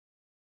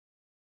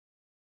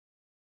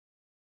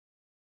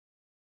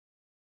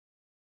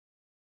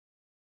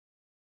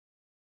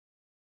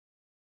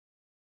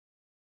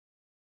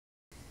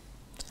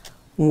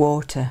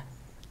water,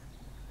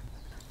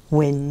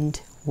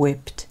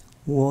 wind-whipped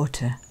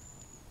water,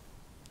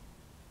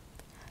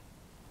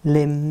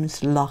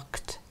 limbs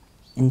locked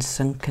in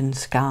sunken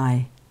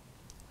sky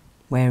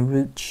where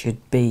roots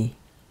should be.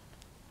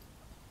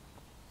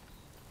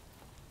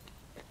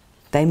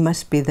 They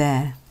must be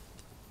there,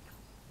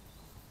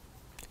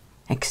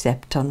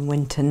 except on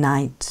winter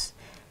nights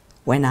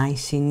when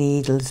icy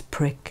needles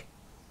prick,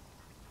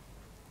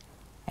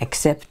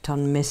 except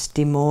on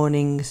misty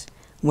mornings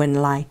when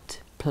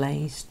light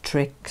plays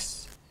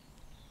tricks.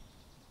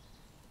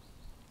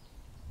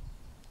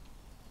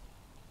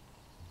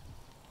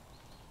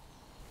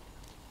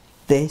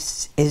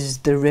 This is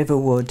the river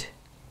wood.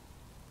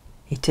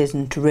 It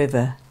isn't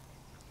river,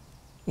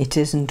 it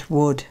isn't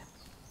wood.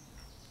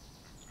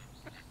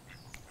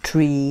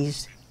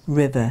 Trees,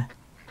 river,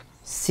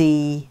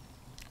 sea,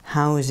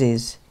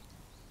 houses,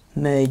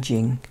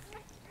 merging.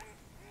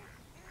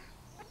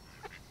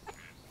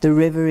 The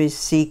river is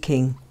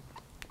seeking.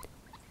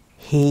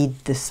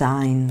 Heed the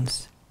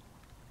signs.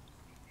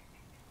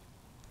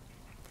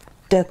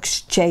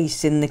 Ducks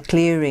chase in the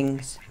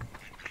clearings,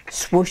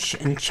 swoosh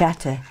and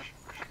chatter,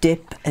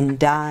 dip and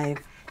dive.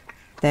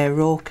 Their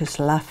raucous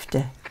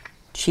laughter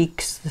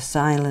cheeks the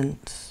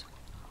silence.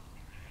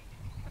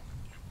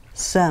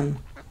 Some,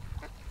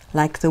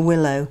 like the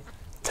willow,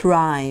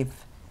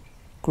 thrive,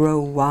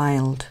 grow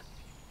wild.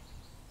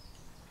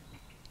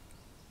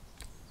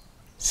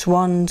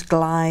 Swans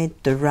glide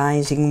the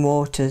rising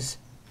waters,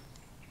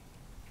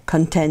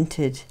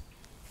 contented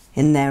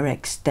in their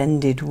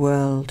extended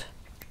world.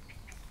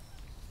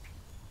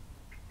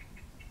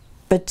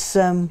 But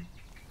some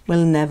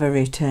will never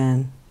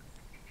return.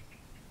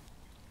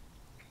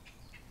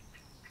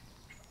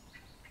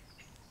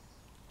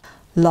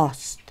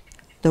 Lost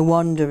the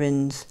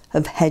wanderings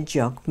of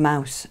hedgehog,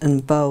 mouse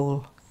and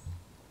vole.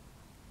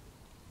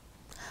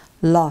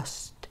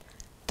 Lost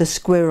the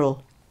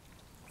squirrel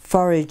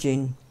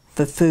foraging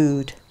for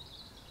food.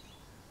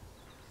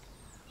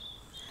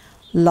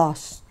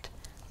 Lost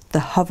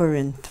the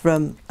hovering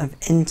thrum of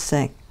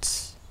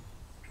insects.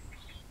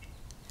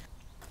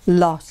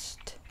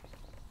 Lost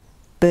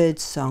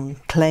birdsong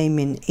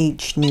claiming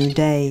each new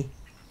day.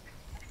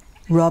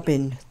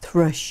 Robin,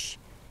 thrush,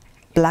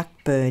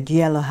 blackbird,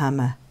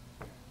 yellowhammer,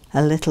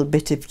 a little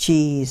bit of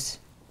cheese.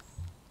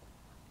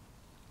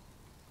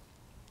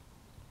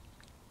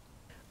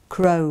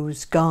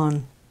 Crows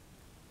gone.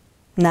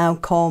 Now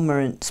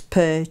cormorants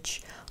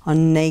perch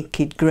on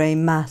naked grey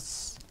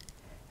masts,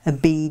 a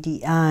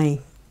beady eye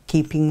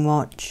keeping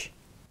watch.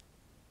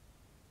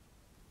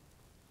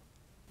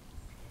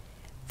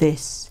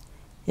 This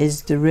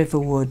is the river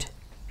wood.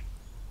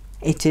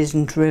 It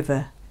isn't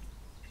river,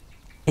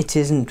 it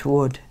isn't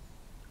wood.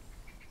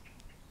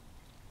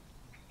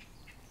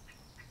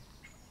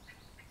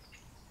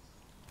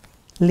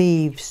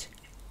 Leaves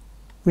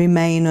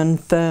remain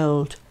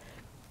unfurled,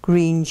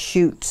 green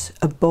shoots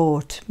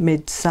abort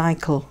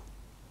mid-cycle.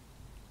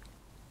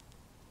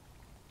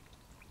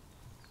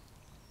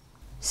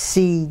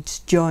 Seeds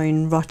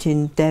join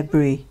rotting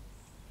debris,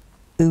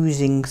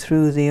 oozing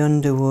through the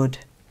underwood.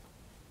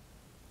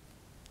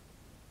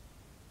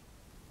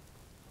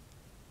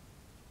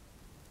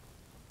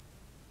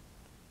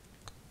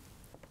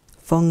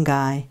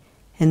 Fungi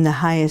in the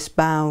highest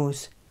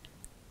boughs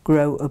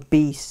grow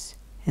obese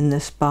in the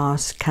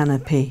sparse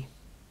canopy.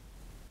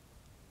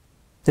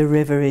 The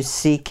river is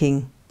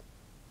seeking.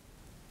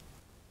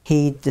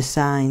 Heed the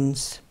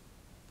signs.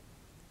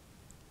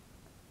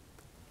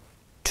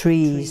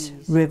 Trees,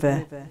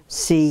 river,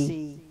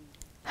 sea,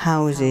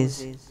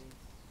 houses,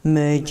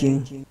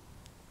 merging.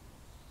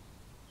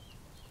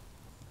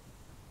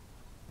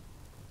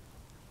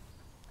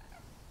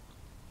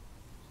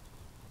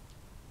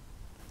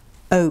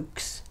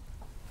 Oaks,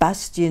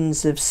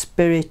 bastions of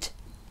spirit,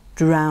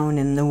 drown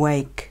in the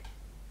wake.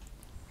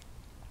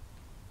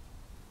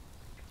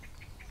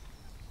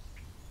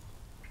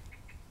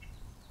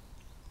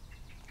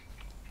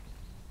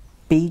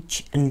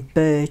 Beech and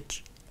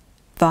birch,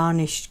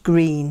 varnished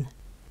green,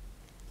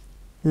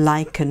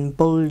 lichen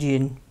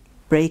bulging,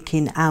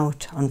 breaking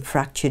out on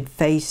fractured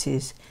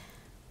faces,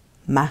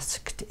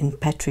 masked in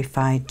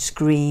petrified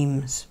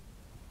screams.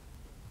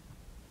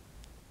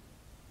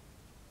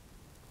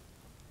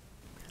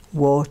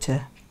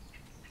 Water,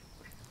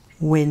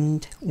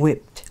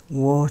 wind-whipped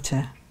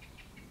water.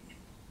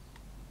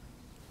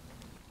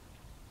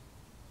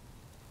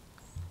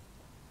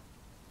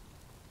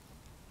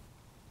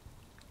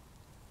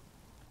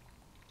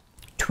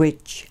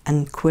 Twitch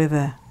and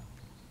quiver,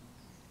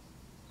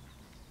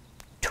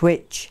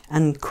 twitch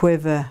and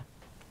quiver,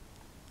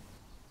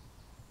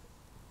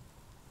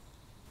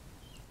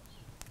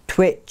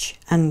 twitch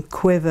and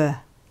quiver.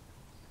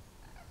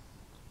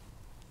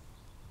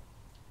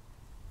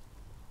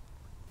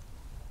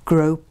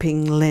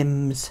 Groping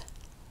limbs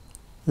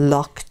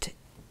locked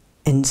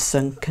in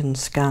sunken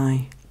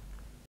sky.